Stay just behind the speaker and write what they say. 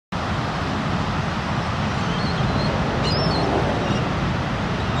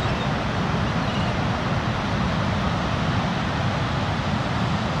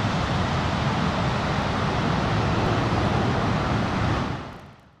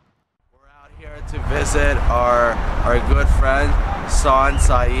To visit our good friend Hassan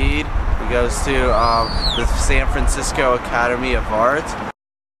Said. He goes to the San Francisco Academy of Art.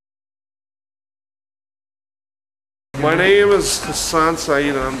 My name is Hassan Said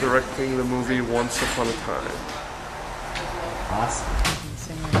and I'm directing the movie Once Upon a Time.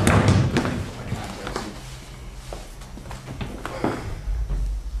 Awesome.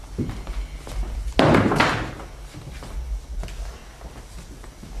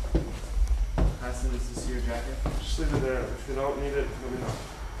 Hassan, is this your jacket? Just leave it there. If you don't need it, let me know.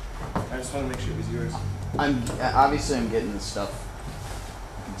 I just want to make sure it was yours. I'm getting the stuff.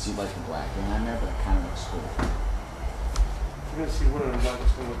 You can see like the black thing on there, but it kind of looks cool. You're gonna see what I'm not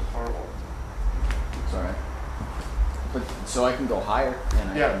just gonna look horrible. It's alright. But so I can go higher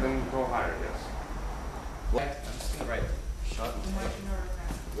and Yeah, then go higher, yes. I'm just gonna write shot and take.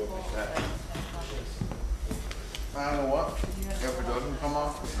 Go like that. I don't know what. If it doesn't come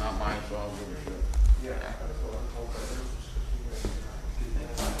off, it's not mine, so I'll give it a shit. Yeah, that's what I'm hoping.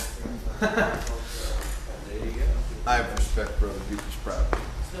 There you go. I have respect for other people's proud.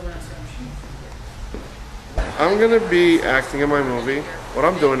 I'm gonna be acting in my movie. What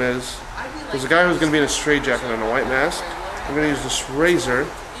I'm doing is, there's a guy who's gonna be in a straitjacket and a white mask. I'm gonna use this razor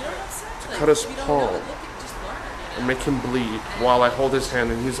to cut his palm and make him bleed while I hold his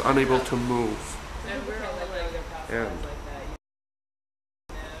hand and he's unable to move. And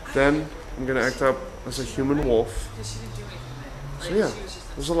then I'm gonna act up as a human wolf. So yeah,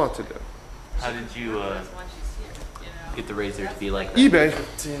 there's a lot to do. How did you get the razor to be like that? eBay.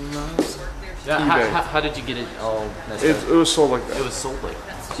 Yeah, eBay. how did you get it all messed It up? was sold like that. It was sold like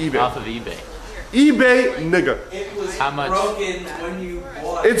that. eBay. Off of eBay. eBay, nigga. It was How much? broken when you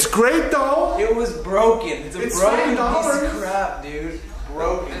bought it. It's great though. It was broken. It's a It's broken $5. piece of crap, dude.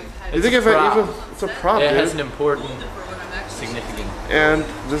 Broken. You think if it's a prop, It dude. has an important, significant. And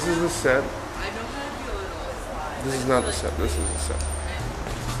this is the set. This is not the set. This is the set.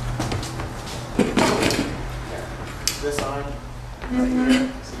 This arm right here.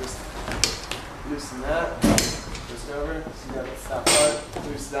 So just loosen that. Twist over. So you got that part.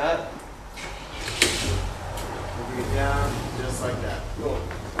 Loosen that. Moving it down just like that. Cool.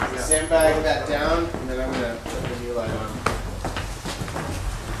 So sandbag that down, and then I'm gonna put the new light on.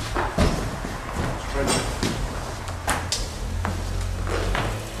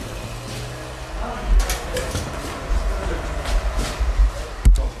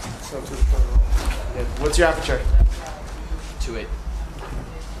 What's your aperture? 2.8.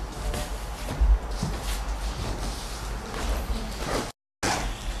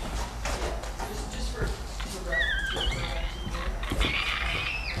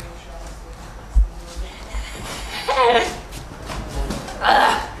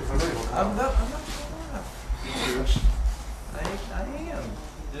 I'm not I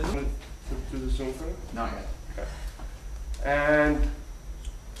am. Do the zoom for it. Not yet. Okay. And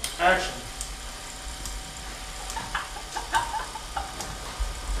action.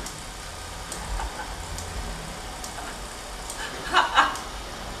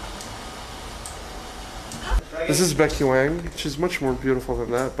 This is Becky Wang. She's much more beautiful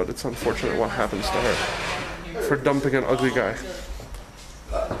than that, but it's unfortunate what happens to her for dumping an ugly guy.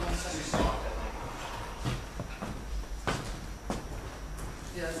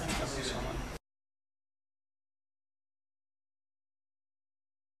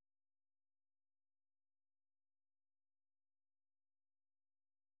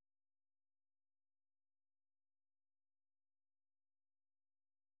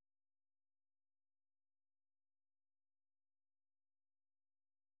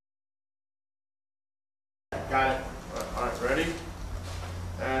 Got it. Alright, ready?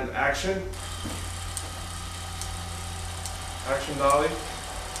 And action. Action, Dolly.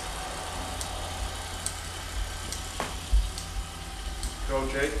 Go,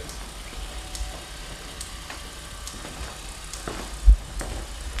 Jake.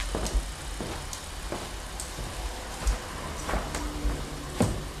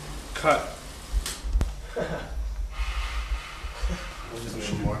 Cut. We'll just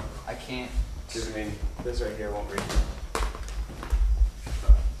move more. I can't. Because I mean, this right here won't read.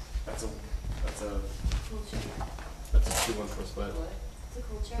 That's a that's a 2-1-4 split. It's a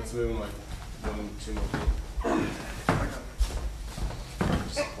cool chair. Let's move him like 1-2 more feet.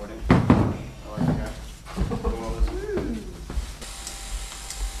 Just supporting. I like the guy.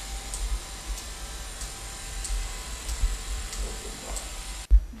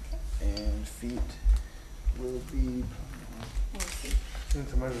 And feet will be. You need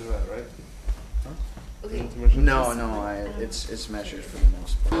to measure that, right? Huh? You need to measure No, this? no, it's measured for the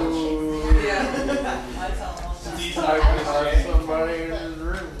most part. Somebody in his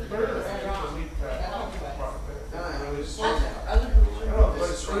room.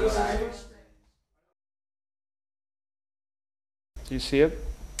 Do you see it?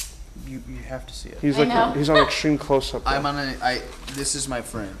 You have to see it. He's I know. like he's on extreme close up. I'm on a. This is my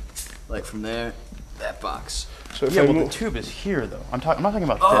frame, like from there, that box. So if Yeah, I well, the move, tube is here, though. I'm not talking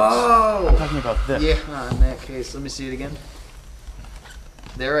about this. Oh. I'm talking about this. Yeah. In that case, let me see it again.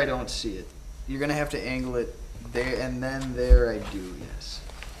 There, I don't see it. You're gonna have to angle it there, and then there, I do. Yes.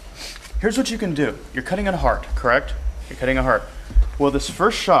 Here's what you can do. You're cutting a heart, correct? You're cutting a heart. Well, this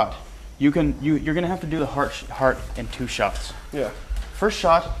first shot, you're gonna have to do the heart in 2 shots. yeah. First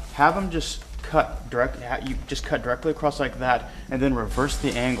shot, have them just cut directly. You just cut directly across like that, and then reverse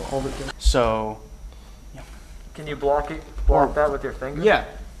the angle. Hold it. So. Can you block that with your finger? Yeah.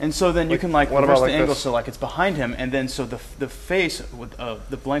 And so then you can like what reverse about the like angle this? so like it's behind him, and then so the face with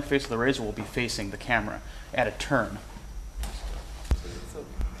the blank face of the razor will be facing the camera at a turn.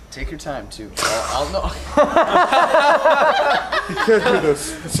 Take your time too. I'll know. You can't do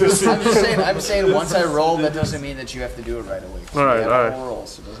this. It's just, I'm saying once I roll, that doesn't mean that you have to do it right away. All right, You have all a right. whole roll,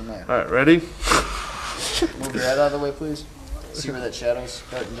 so it doesn't matter. all right, ready? Move your head out of the way, please. See where that shadow's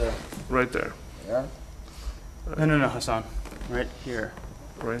starting to. Right there. Yeah. No, Hassan. Right here.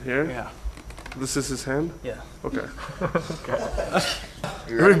 Right here. Yeah. This is his hand. Yeah. Okay.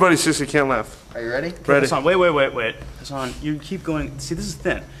 You ready? Everybody, seriously, can't laugh. Are you ready? Ready? Hassan, wait. Hassan, you keep going. See, this is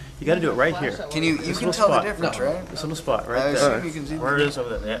thin. You got to do it right here. Can you This can little tell spot. the difference, right? This little spot I right assume there. you can see. Where it is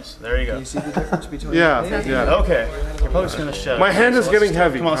over there. Yes. There you go. Can you see the difference between? Yeah, yeah. Okay. You're probably just gonna shut. My hand is getting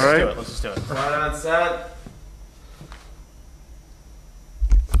heavy. Come on, let's all just do right. it. Let's just do it. Right on set.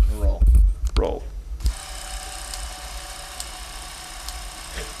 Roll. Roll.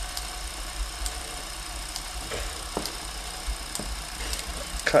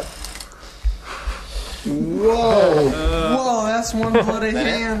 Cut. Whoa, that's one bloody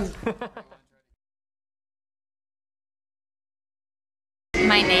hand.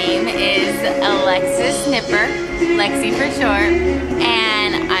 My name is Alexis Nipper, Lexi for short,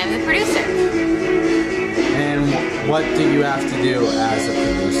 and I'm the producer. And what do you have to do as a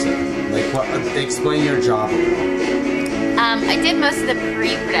producer? Like, what? Explain your job. I did most of the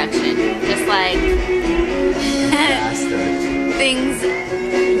pre-production, just like things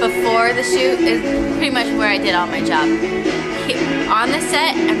before the shoot is pretty much where I did all my job. On the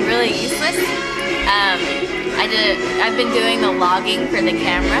set, I'm really useless. I've been doing the logging for the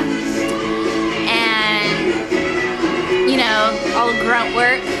camera, and you know, all the grunt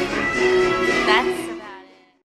work. That's